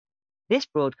This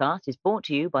broadcast is brought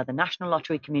to you by the National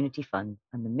Lottery Community Fund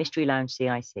and the Mystery Lounge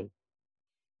CIC.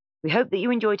 We hope that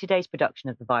you enjoy today's production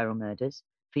of The Viral Murders,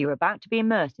 for you're about to be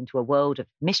immersed into a world of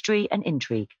mystery and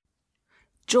intrigue.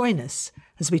 Join us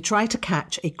as we try to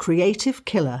catch a creative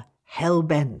killer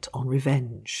hell-bent on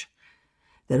revenge.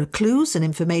 There are clues and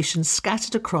information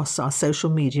scattered across our social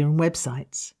media and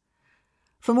websites.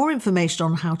 For more information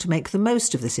on how to make the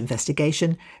most of this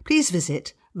investigation, please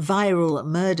visit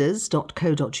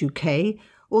viralmurders.co.uk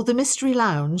or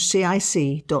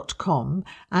themysteryloungecic.com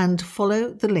and follow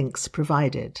the links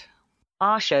provided.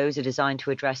 Our shows are designed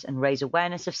to address and raise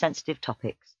awareness of sensitive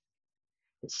topics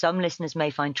that some listeners may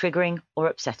find triggering or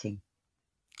upsetting.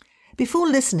 Before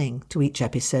listening to each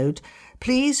episode,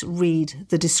 please read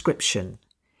the description.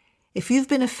 If you've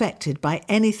been affected by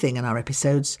anything in our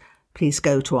episodes, please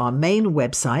go to our main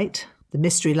website,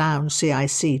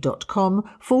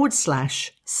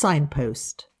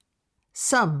 themysteryloungecic.com/signpost.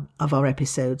 Some of our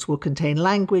episodes will contain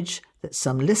language that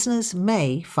some listeners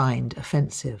may find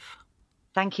offensive.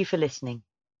 Thank you for listening.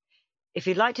 If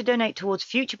you'd like to donate towards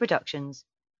future productions,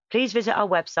 please visit our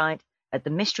website at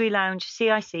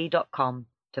themysteryloungecic.com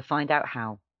to find out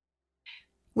how.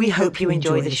 We hope you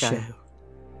enjoy the show.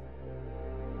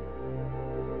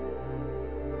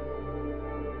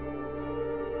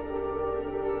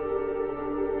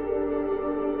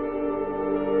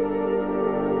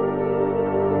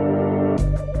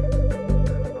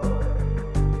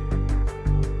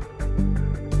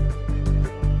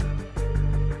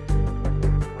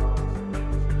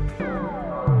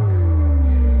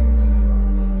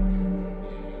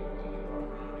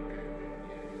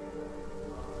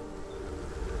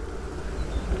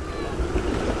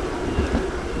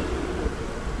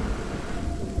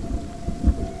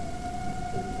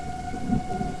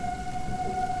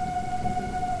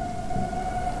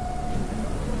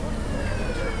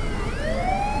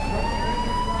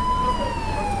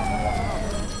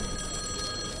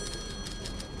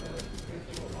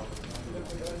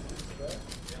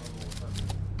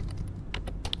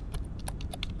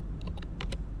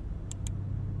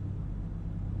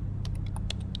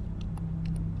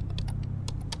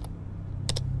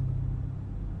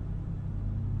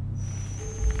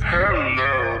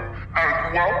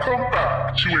 Welcome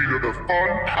back to another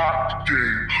fun-packed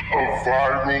game of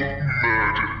Viral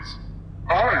Murders.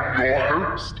 I'm your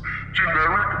host,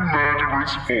 Generic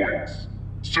Murderer's Voice.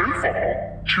 So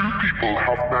far, 2 people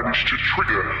have managed to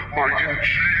trigger my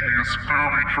ingenious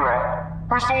booby trap,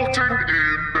 resulting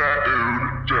in their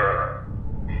own death.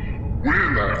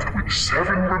 We're left with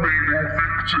 7 remaining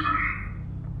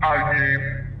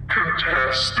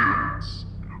contestants.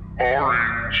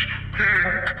 Orange,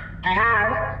 pink,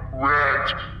 blue,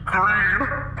 red, green,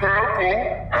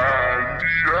 purple, and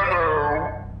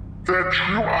yellow. Their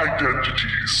true identity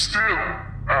is still,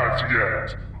 as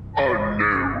yet,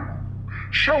 unknown.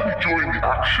 Shall we join the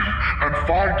action and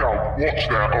find out what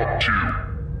they're up to?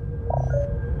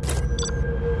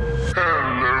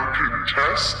 Hello,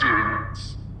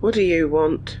 contestants. What do you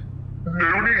want?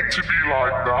 No need to be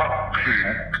like that,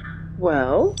 Pink.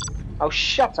 Well? Oh,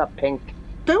 shut up, Pink.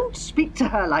 Don't speak to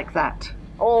her like that.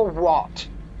 Or what?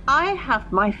 I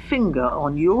have my finger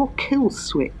on your kill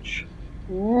switch.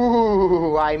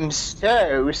 Ooh, I'm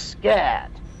so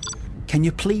scared. Can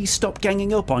you please stop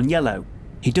ganging up on Yellow?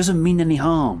 He doesn't mean any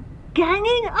harm.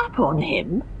 Ganging up on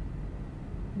him?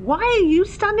 Why are you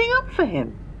standing up for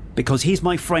him? Because he's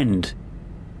my friend.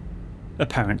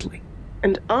 Apparently.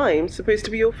 And I'm supposed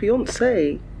to be your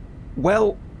fiancé.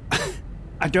 Well,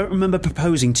 I don't remember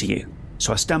proposing to you,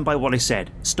 so I stand by what I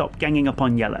said. Stop ganging up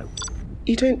on Yellow.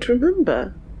 You don't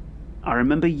remember? I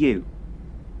remember you.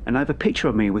 And I have a picture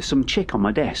of me with some chick on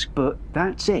my desk, but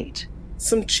that's it.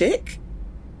 Some chick?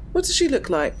 What does she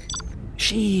look like?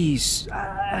 She's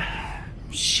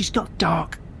got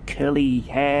dark, curly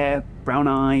hair, brown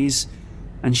eyes,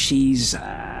 and she's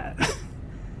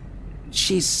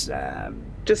Just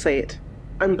say it.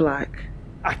 I'm black.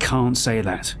 I can't say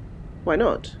that. Why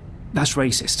not? That's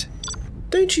racist.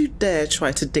 Don't you dare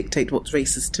try to dictate what's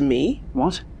racist to me.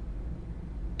 What?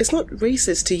 It's not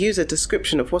racist to use a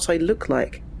description of what I look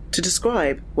like, to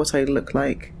describe what I look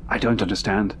like. I don't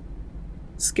understand.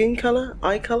 Skin colour,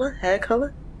 eye colour, hair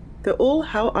colour, they're all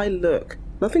how I look,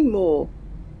 nothing more.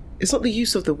 It's not the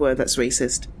use of the word that's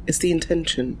racist, it's the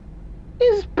intention.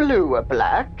 Is blue a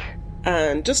black?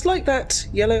 And just like that,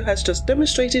 Yellow has just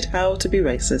demonstrated how to be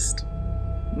racist.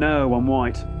 No, I'm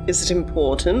white. Is it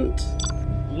important?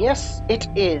 Yes, it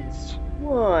is.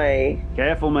 Why?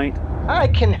 Careful, mate. I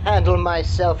can handle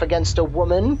myself against a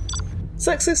woman.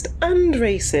 Sexist and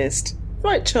racist.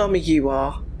 Right charmer you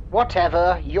are.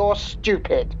 Whatever, you're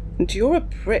stupid. And you're a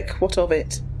prick, what of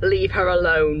it? Leave her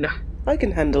alone. I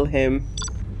can handle him.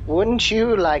 Wouldn't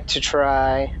you like to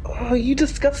try? Oh, you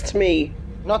disgust me.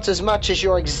 Not as much as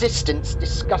your existence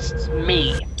disgusts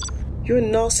me. You're a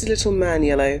nasty little man,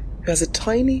 Yellow, who has a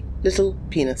tiny little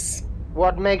penis.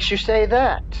 What makes you say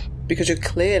that? Because you're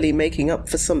clearly making up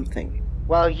for something.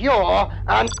 Well, you're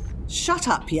Shut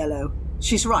up, Yellow.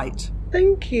 She's right.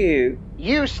 Thank you.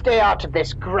 You stay out of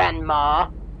this, Grandma.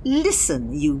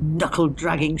 Listen, you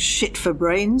knuckle-dragging shit for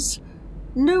brains.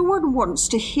 No one wants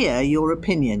to hear your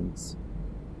opinions.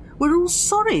 We're all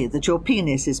sorry that your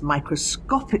penis is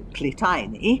microscopically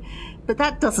tiny, but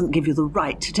that doesn't give you the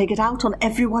right to take it out on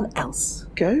everyone else.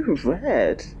 Go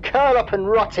Red. Curl up and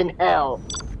rot in hell.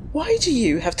 Why do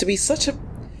you have to be such a...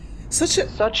 Such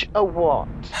a what?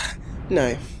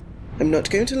 No, I'm not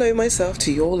going to lower myself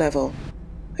to your level.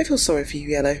 I feel sorry for you,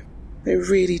 Yellow. I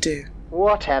really do.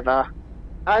 Whatever.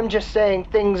 I'm just saying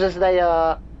things as they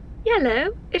are.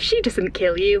 Yellow, if she doesn't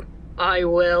kill you, I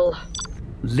will.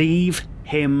 Leave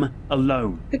him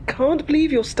alone. I can't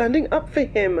believe you're standing up for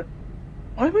him.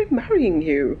 Why am I marrying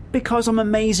you? Because I'm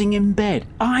amazing in bed.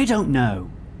 I don't know.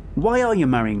 Why are you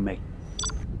marrying me?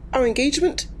 Our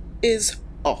engagement is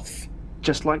off.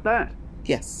 Just like that?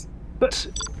 Yes. But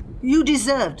You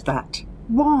deserved that.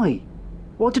 why?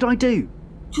 What did I do?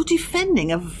 You're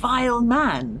defending a vile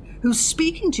man who's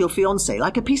speaking to your fiancée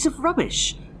like a piece of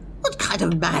rubbish. What kind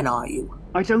of man are you?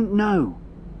 I don't know.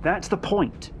 That's the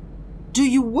point. Do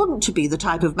you want to be the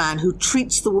type of man who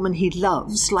treats the woman he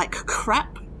loves like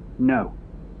crap? No.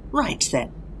 Right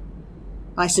then.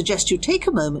 I suggest you take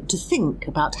a moment to think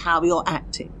about how you're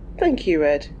acting. Thank you,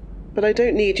 Red. But I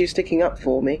don't need you sticking up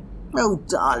for me. Oh,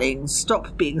 darling,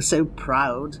 stop being so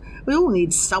proud. We all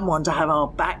need someone to have our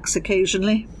backs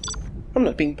occasionally. I'm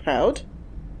not being proud.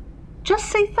 Just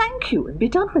say thank you and be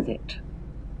done with it.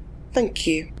 Thank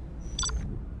you.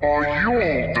 Are you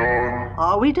all done?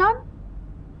 Are we done?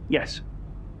 Yes.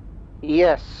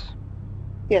 Yes.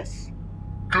 Yes.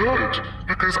 Good,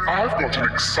 because I've got an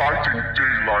exciting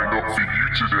day lined up for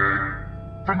you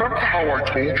today. Remember how I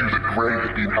told you that Gray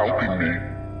had been helping me?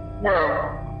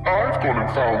 Well, I've gone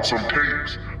and found some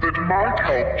tapes that might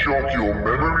help jog your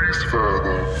memories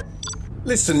further.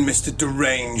 Listen, Mr.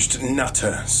 Deranged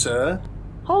Nutter, sir.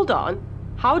 Hold on.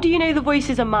 How do you know the voice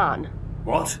is a man?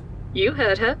 What? You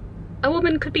heard her. A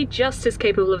woman could be just as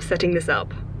capable of setting this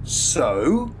up.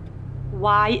 So?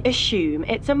 Why assume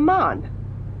it's a man?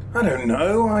 I don't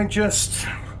know, I just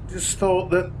thought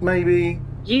that maybe...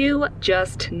 You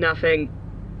just nothing.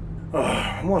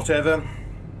 Oh, whatever.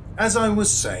 As I was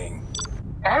saying...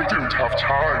 I don't have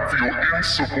time for your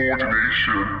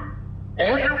insubordination.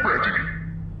 Are you ready?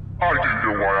 I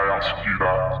don't know why I asked you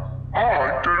that.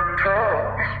 I don't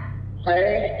care.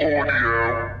 Roll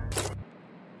audio.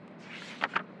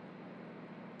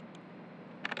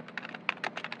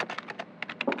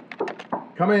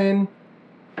 Come in.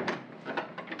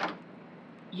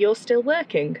 You're still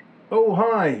working? Oh,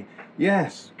 hi.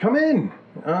 Yes, come in.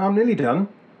 I'm nearly done.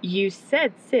 You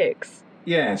said 6.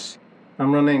 Yes,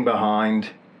 I'm running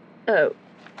behind. Oh,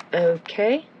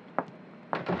 okay.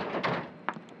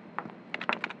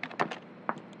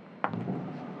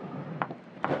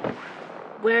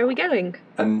 Where are we going?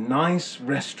 A nice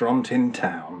restaurant in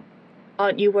town.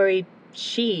 Aren't you worried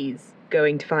she's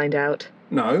going to find out?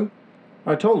 No,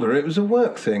 I told her it was a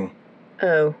work thing.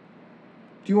 Oh.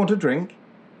 Do you want a drink?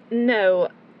 No,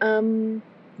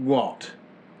 What?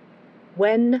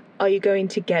 when are you going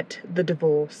to get the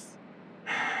divorce?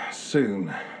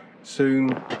 Soon.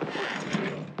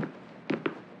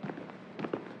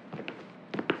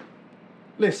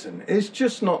 Listen, it's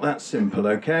just not that simple,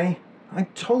 okay? I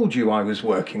told you I was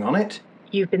working on it.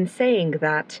 You've been saying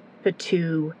that for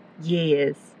 2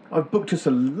 years. I've booked us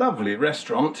a lovely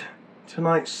restaurant.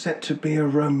 Tonight's set to be a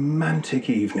romantic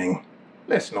evening.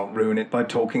 Let's not ruin it by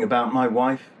talking about my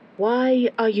wife. Why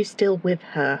are you still with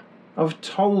her? I've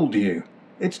told you.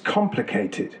 It's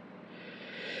complicated.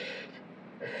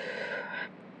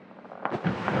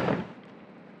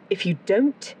 If you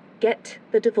don't get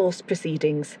the divorce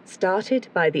proceedings started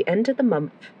by the end of the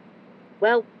month,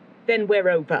 well, then we're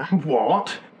over.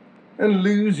 What? And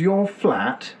lose your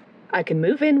flat? I can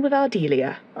move in with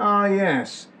Ardelia. Ah,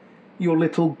 yes. Your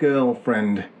little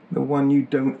girlfriend. The one you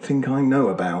don't think I know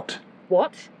about.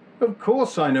 What? Of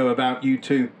course I know about you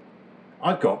two.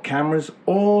 I've got cameras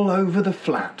all over the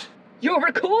flat. You're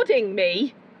recording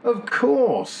me? Of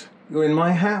course. You're in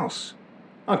my house.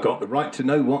 I've got the right to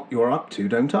know what you're up to,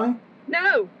 don't I?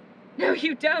 No,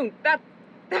 you don't.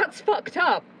 That's fucked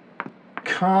up.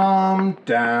 Calm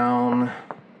down.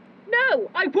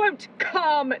 No, I won't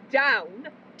calm down.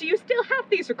 Do you still have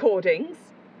these recordings?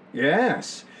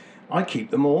 Yes. I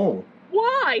keep them all.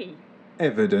 Why?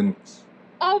 Evidence.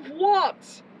 Of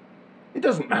what? It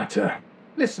doesn't matter.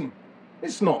 Listen,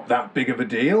 it's not that big of a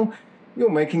deal. You're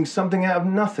making something out of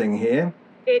nothing here.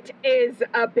 It is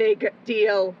a big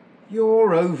deal. You're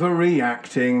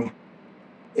overreacting.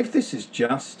 If this is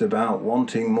just about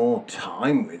wanting more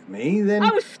time with me, then...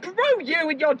 Oh, screw you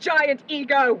and your giant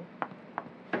ego!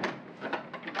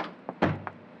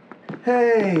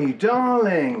 Hey,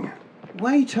 darling.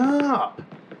 Wait up.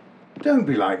 Don't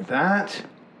be like that.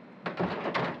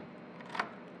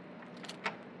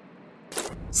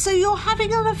 So you're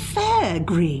having an affair,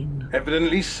 Green?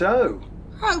 Evidently so.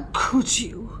 How could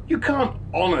you? You can't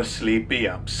honestly be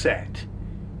upset.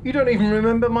 You don't even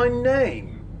remember my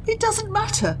name. It doesn't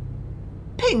matter.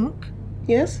 Pink,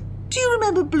 Yes? do you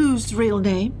remember Blue's real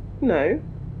name? No?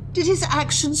 Did his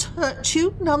actions hurt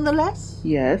you nonetheless?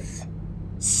 Yes?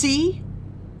 See?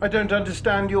 I don't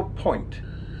understand your point.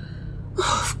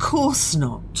 Of course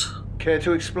not. Care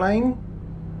to explain?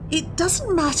 It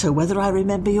doesn't matter whether I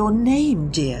remember your name,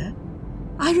 dear.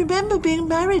 I remember being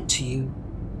married to you.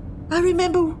 I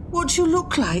remember what you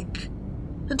look like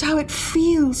and how it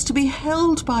feels to be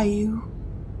held by you.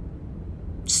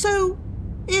 So,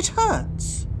 it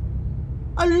hurts.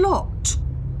 A lot.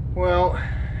 Well,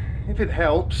 if it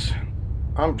helps,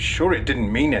 I'm sure it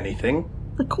didn't mean anything.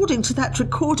 According to that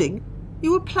recording,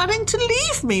 you were planning to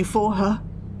leave me for her.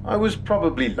 I was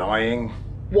probably lying.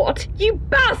 What? You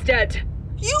bastard!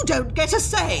 You don't get a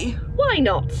say. Why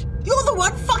not? You're the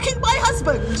one fucking my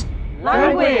husband.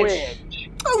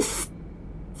 Language! Oh,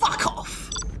 fuck off.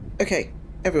 Okay,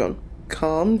 everyone,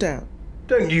 calm down.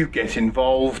 Don't you get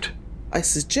involved. I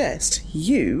suggest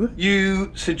you...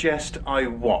 You suggest I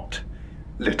what,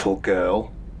 little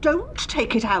girl? Don't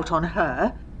take it out on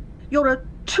her. You're a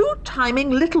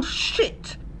two-timing little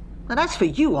shit. And as for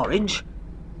you, Orange,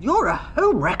 you're a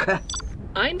homewrecker.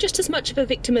 I'm just as much of a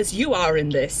victim as you are in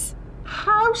this.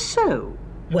 How so?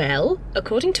 Well,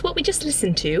 according to what we just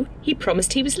listened to, he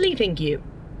promised he was leaving you.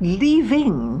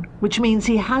 Leaving, which means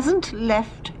he hasn't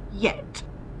left yet.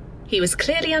 He was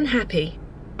clearly unhappy.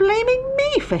 Blaming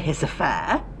me for his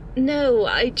affair? No,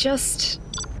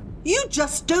 You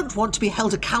just don't want to be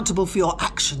held accountable for your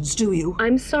actions, do you?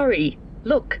 I'm sorry.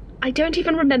 Look, I don't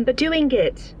even remember doing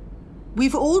it.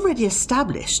 We've already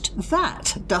established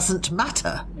that doesn't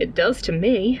matter. It does to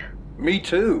me. Me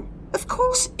too. Of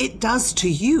course it does to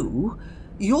you.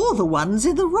 You're the ones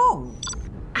in the wrong.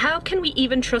 How can we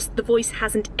even trust the voice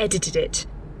hasn't edited it?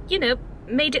 You know,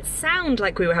 made it sound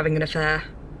like we were having an affair.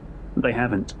 They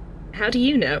haven't. How do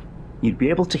you know? You'd be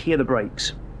able to hear the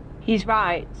breaks. He's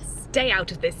right. Stay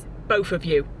out of this, both of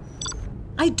you.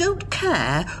 I don't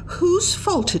care whose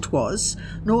fault it was,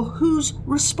 nor who's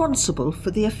responsible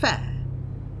for the affair.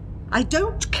 I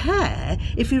don't care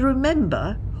if you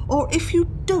remember or if you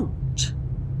don't.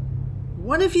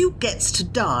 One of you gets to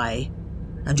die,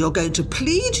 and you're going to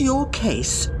plead your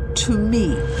case to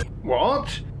me.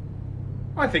 What?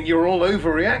 I think you're all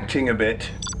overreacting a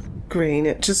bit.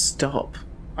 Green, just stop.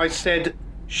 I said,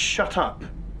 shut up,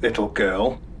 little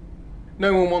girl.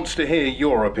 No one wants to hear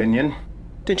your opinion.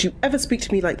 Don't you ever speak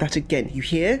to me like that again, you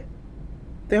hear?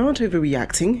 They aren't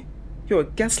overreacting. You're a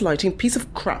gaslighting piece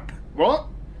of crap. What?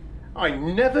 I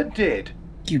never did.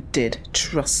 You did,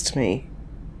 trust me.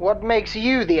 What makes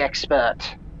you the expert?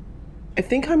 I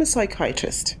think I'm a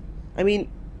psychiatrist. I mean,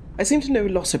 I seem to know a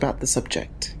lot about the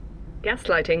subject.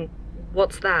 Gaslighting?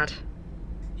 What's that?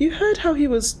 You heard how he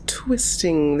was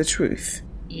twisting the truth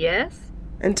Yes?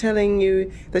 and telling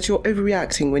you that you're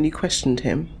overreacting when you questioned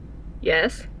him.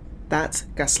 Yes? That's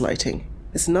gaslighting.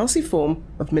 It's a nasty form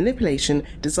of manipulation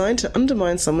designed to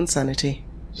undermine someone's sanity.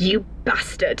 You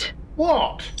bastard!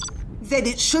 What? Then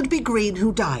it should be Green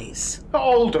who dies.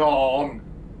 Hold on.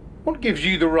 What gives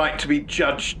you the right to be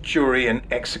judge, jury, and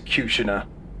executioner?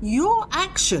 Your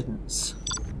actions.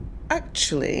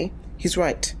 Actually, he's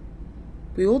right.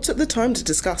 We all took the time to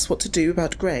discuss what to do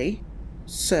about Grey,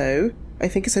 so I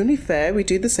think it's only fair we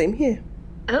do the same here.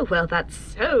 Oh, well, that's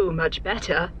so much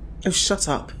better. Oh, shut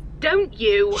up. Don't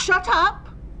you? Shut up,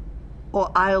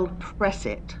 or I'll press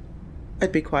it.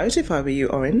 I'd be quiet if I were you,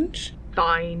 Orange.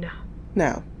 Fine.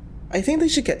 Now, I think they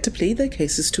should get to plead their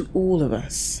cases to all of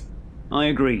us. I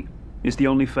agree. It's the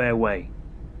only fair way.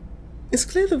 It's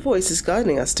clear the voice is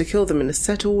guiding us to kill them in a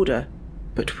set order,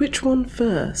 but which one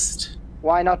first?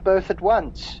 Why not both at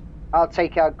once? I'll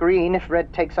take out Green if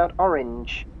Red takes out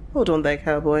Orange. Hold on there,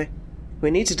 cowboy.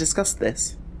 We need to discuss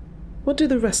this. What do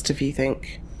the rest of you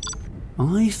think?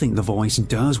 I think the voice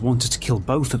does want us to kill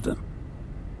both of them.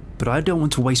 But I don't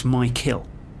want to waste my kill.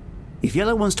 If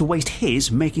Yellow wants to waste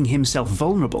his, making himself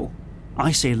vulnerable,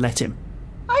 I say let him.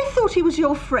 I thought he was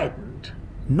your friend.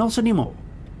 Not anymore.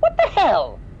 What the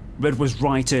hell? Red was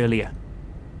right earlier.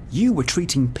 You were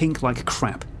treating Pink like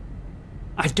crap.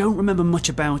 I don't remember much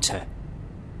about her,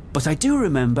 but I do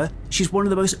remember she's one of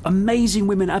the most amazing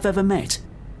women I've ever met.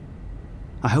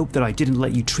 I hope that I didn't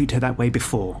let you treat her that way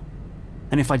before.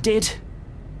 And if I did...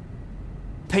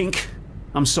 Pink,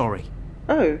 I'm sorry.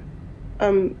 Oh,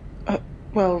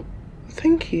 well,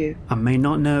 thank you. I may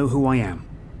not know who I am,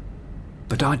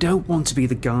 but I don't want to be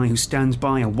the guy who stands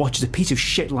by and watches a piece of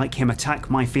shit like him attack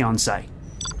my fiancée.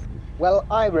 Well,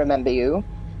 I remember you.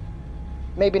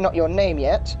 Maybe not your name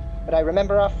yet, but I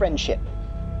remember our friendship.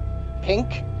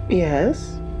 Pink?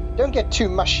 Yes? Don't get too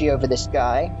mushy over this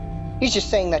guy. He's just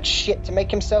saying that shit to make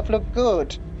himself look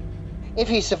good. If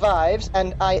he survives,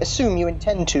 and I assume you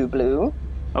intend to, Blue...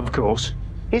 Of course.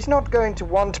 He's not going to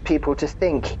want people to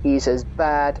think he's as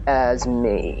bad as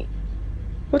me.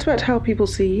 What about how people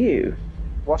see you?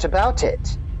 What about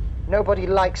it? Nobody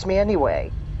likes me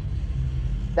anyway.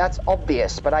 That's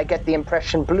obvious, but I get the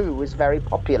impression Blue is very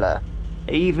popular.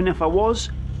 Even if I was,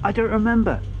 I don't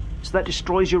remember, so that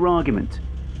destroys your argument.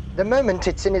 The moment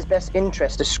it's in his best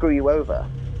interest to screw you over,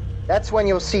 that's when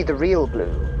you'll see the real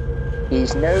Blue.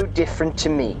 He's no different to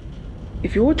me.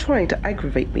 If you're trying to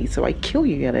aggravate me so I kill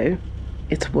you, Yellow,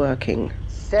 it's working.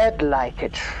 Said like a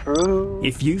true...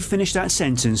 If you finish that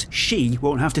sentence, she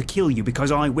won't have to kill you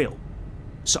because I will.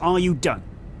 So are you done?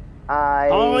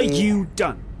 Are you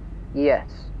done? Yes.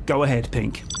 Go ahead,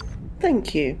 Pink.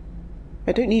 Thank you.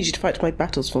 I don't need you to fight my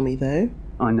battles for me, though.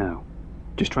 I know.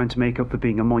 Just trying to make up for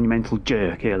being a monumental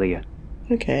jerk earlier.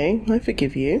 Okay, I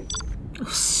forgive you. Oh,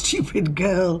 stupid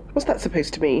girl. What's that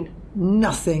supposed to mean?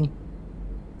 Nothing.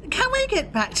 Can we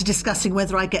get back to discussing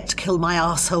whether I get to kill my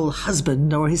arsehole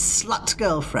husband or his slut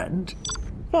girlfriend?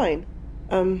 Fine.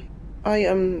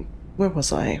 Where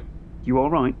was I? You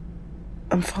alright?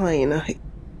 I'm fine.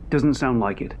 Doesn't sound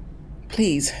like it.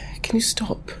 Please, can you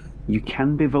stop? You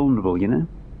can be vulnerable, you know?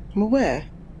 I'm aware.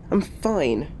 I'm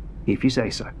fine. If you say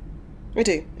so. I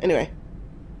do. Anyway.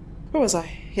 Where was I?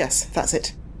 Yes, that's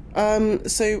it.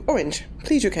 So, Orange,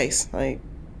 plead your case, I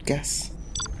guess.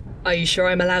 Are you sure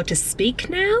I'm allowed to speak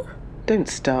now? Don't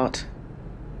start.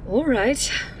 All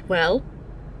right. Well,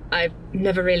 I've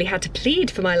never really had to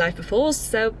plead for my life before,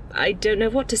 so I don't know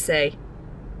what to say.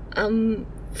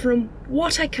 From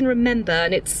what I can remember,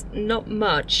 and it's not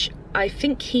much, I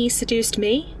think he seduced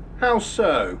me. How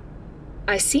so?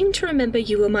 I seem to remember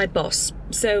you were my boss,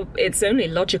 so it's only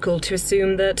logical to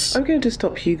assume that... I'm going to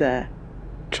stop you there.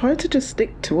 Try to just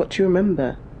stick to what you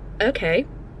remember. Okay.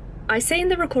 I say in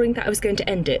the recording that I was going to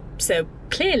end it, so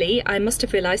clearly I must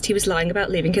have realised he was lying about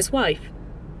leaving his wife.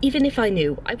 Even if I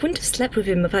knew, I wouldn't have slept with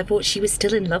him if I thought she was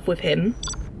still in love with him.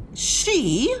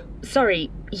 She? Sorry,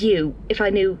 you. If I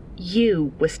knew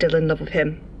you were still in love with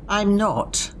him. I'm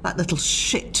not. That little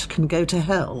shit can go to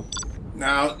hell.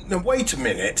 Now, wait a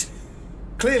minute.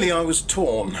 Clearly I was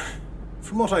torn.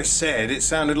 From what I said, it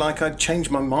sounded like I'd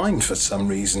changed my mind for some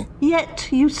reason. Yet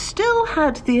you still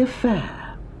had the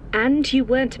affair. And you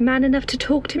weren't man enough to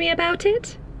talk to me about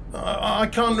it? I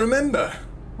can't remember.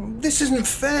 This isn't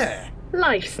fair.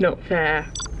 Life's not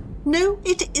fair. No,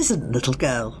 it isn't, little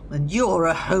girl. And you're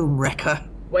a home wrecker.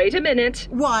 Wait a minute.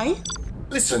 Why?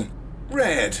 Listen,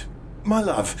 Red, my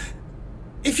love,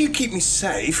 if you keep me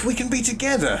safe, we can be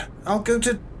together. I'll go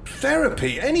to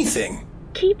therapy, anything.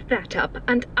 Keep that up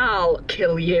and I'll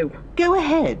kill you. Go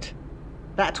ahead.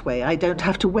 That way I don't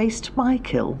have to waste my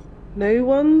kill. No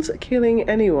one's killing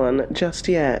anyone just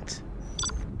yet.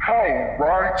 How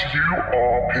right you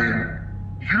are, Pink.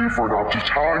 You've run out of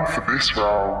time for this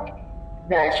round.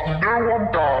 Whilst no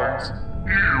one dies,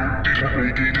 you didn't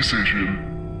make a decision,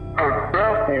 and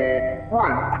therefore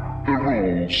broke the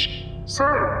rules. So,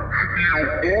 you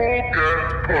all get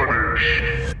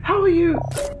punished. How are you?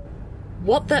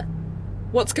 What the...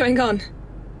 What's going on?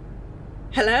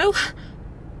 Hello?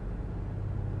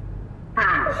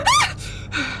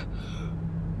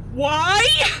 Why?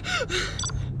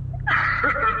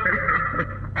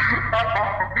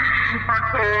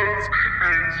 Because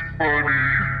it's funny.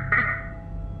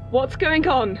 What's going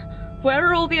on? Where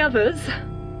are all the others?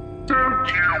 Don't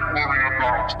you worry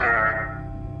about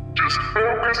them. Just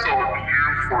focus on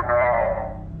you for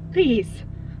now. Please.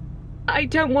 I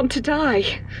don't want to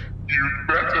die. You'd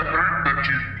better hope that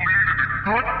you pleaded a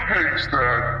good case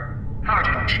then,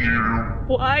 hadn't you?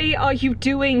 Why are you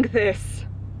doing this?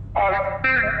 I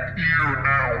think you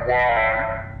know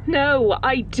why. No,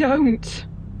 I don't.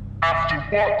 After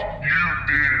what you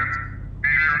did,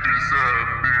 you deserve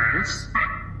this.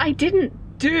 I didn't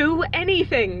do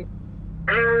anything.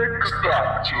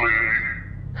 Exactly.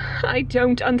 I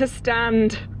don't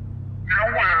understand.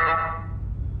 You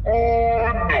will.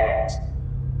 Or not.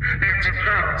 It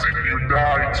depends if you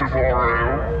die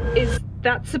tomorrow. Is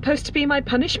that supposed to be my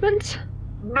punishment?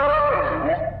 No,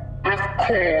 of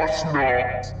course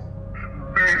not.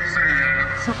 This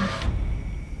is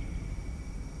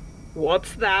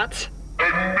What's that? a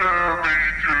nerve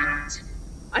agent.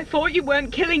 I thought you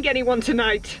weren't killing anyone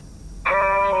tonight.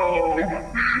 Oh, it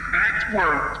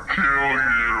won't kill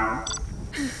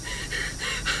you.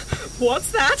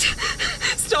 What's that?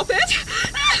 Stop it!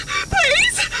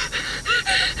 Please!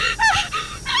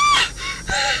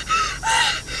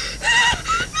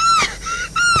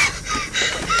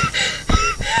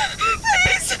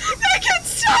 Please, make it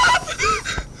stop!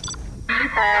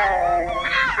 Oh,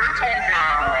 little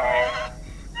Mara.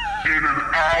 In an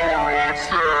hour or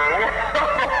so.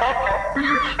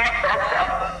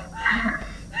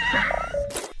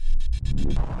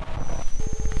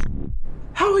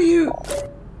 How are you?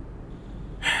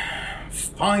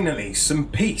 Finally, some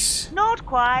peace. Not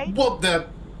quite. What the?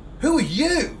 Who are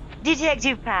you?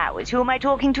 Detective Powers, who am I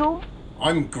talking to?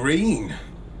 I'm Green.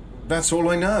 That's all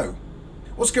I know.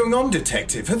 What's going on,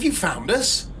 Detective? Have you found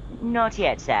us? Not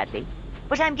yet, sadly.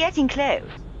 But I'm getting close.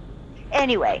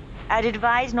 Anyway, I'd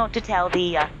advise not to tell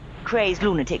the, crazed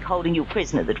lunatic holding you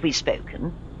prisoner that we've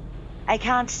spoken. I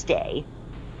can't stay.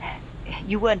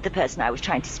 You weren't the person I was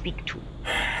trying to speak to.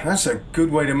 That's a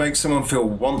good way to make someone feel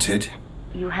wanted.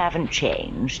 You haven't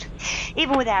changed.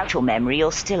 Even without your memory,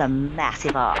 you're still a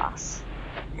massive arse.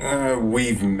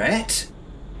 We've met?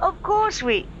 Of course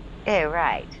we... Oh,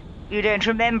 right. You don't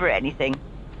remember anything.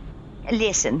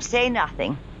 Listen, say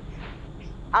nothing.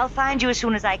 I'll find you as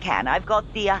soon as I can. I've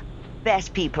got the,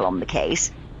 best people on the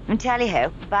case. And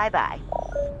tally-ho, bye-bye.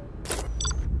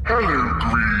 Hello,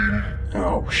 Green.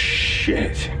 Oh,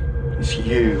 shit. It's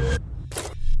you.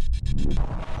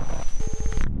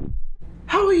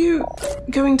 How are you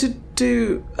going to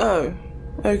do... Oh,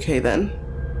 okay then.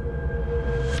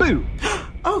 Boo!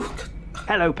 Oh,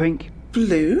 Hello, Pink.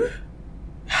 Blue?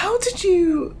 How did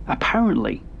you...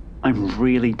 Apparently, I'm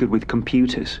really good with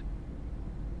computers.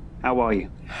 How are you?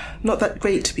 Not that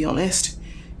great, to be honest.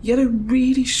 Yellow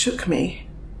really shook me.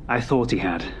 I thought he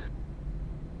had.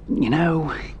 You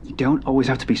know, you don't always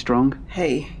have to be strong.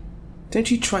 Hey, don't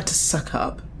you try to suck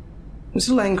up. I'm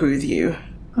still angry with you.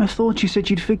 I thought you said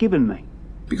you'd forgiven me.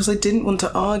 Because I didn't want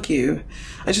to argue.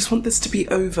 I just want this to be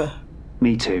over.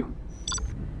 Me too.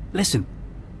 Listen,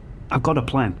 I've got a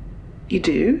plan. You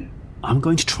do? I'm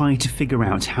going to try to figure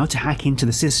out how to hack into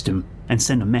the system and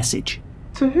send a message.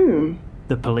 To whom?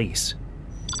 The police.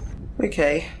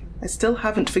 Okay, I still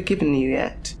haven't forgiven you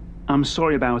yet. I'm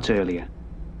sorry about earlier.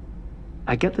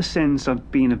 I get the sense I've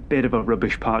been a bit of a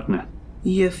rubbish partner.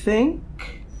 You think?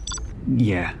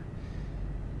 Yeah.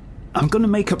 I'm going to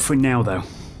make up for it now, though.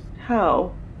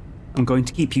 How? I'm going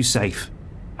to keep you safe.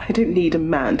 I don't need a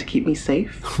man to keep me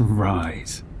safe.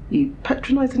 Right. You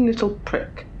patronising little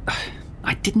prick.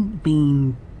 I didn't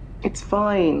mean... It's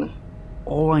fine.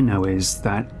 All I know is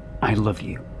that I love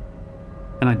you.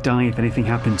 And I'd die if anything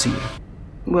happened to you.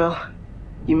 Well,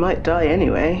 you might die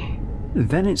anyway.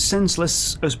 Then it's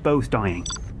senseless us both dying.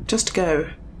 Just go.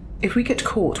 If we get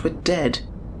caught, we're dead.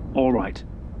 All right.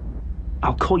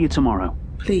 I'll call you tomorrow.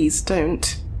 Please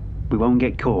don't. We won't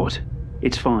get caught.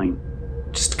 It's fine.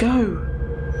 Just go.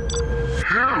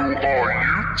 Who are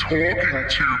you talking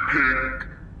to,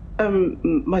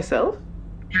 Pink? Myself?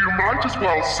 You might as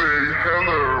well say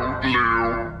hello,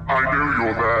 Blue. I know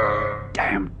you're there.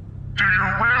 Damn. Do you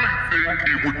really think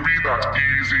it would be that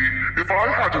easy if I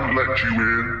hadn't let you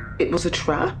in? It was a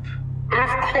trap? Of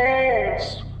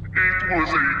course. It was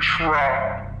a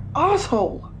trap.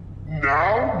 Arsehole!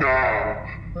 Now.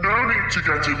 No need to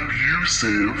get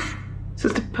abusive. This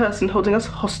is the person holding us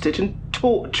hostage and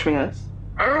torturing us.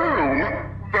 Oh,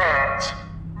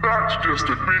 that's just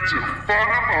a bit of fun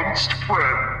amongst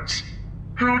friends.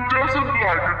 Who doesn't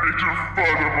like a bit of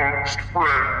fun amongst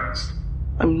friends?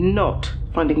 I'm not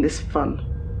finding this fun.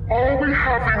 Are we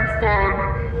having fun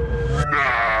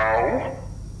now?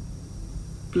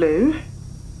 Blue?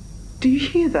 Do you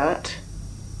hear that?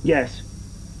 Yes.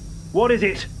 What is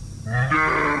it?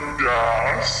 Nerve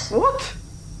gas. What?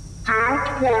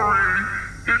 Don't worry,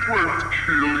 it won't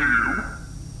kill you.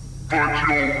 But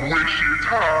you'll wish it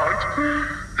had.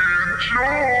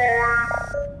 Enjoy!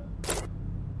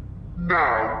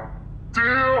 Now,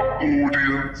 dear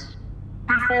audience,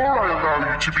 before I allow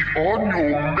you to be on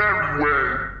your merry way,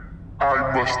 I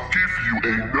must give you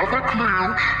another clue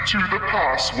to the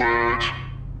password.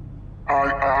 I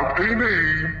am a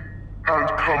name and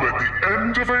come at the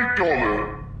end of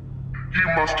 $1. You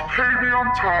must pay me on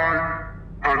time,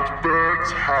 and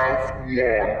birds have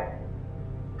won.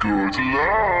 Good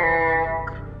luck!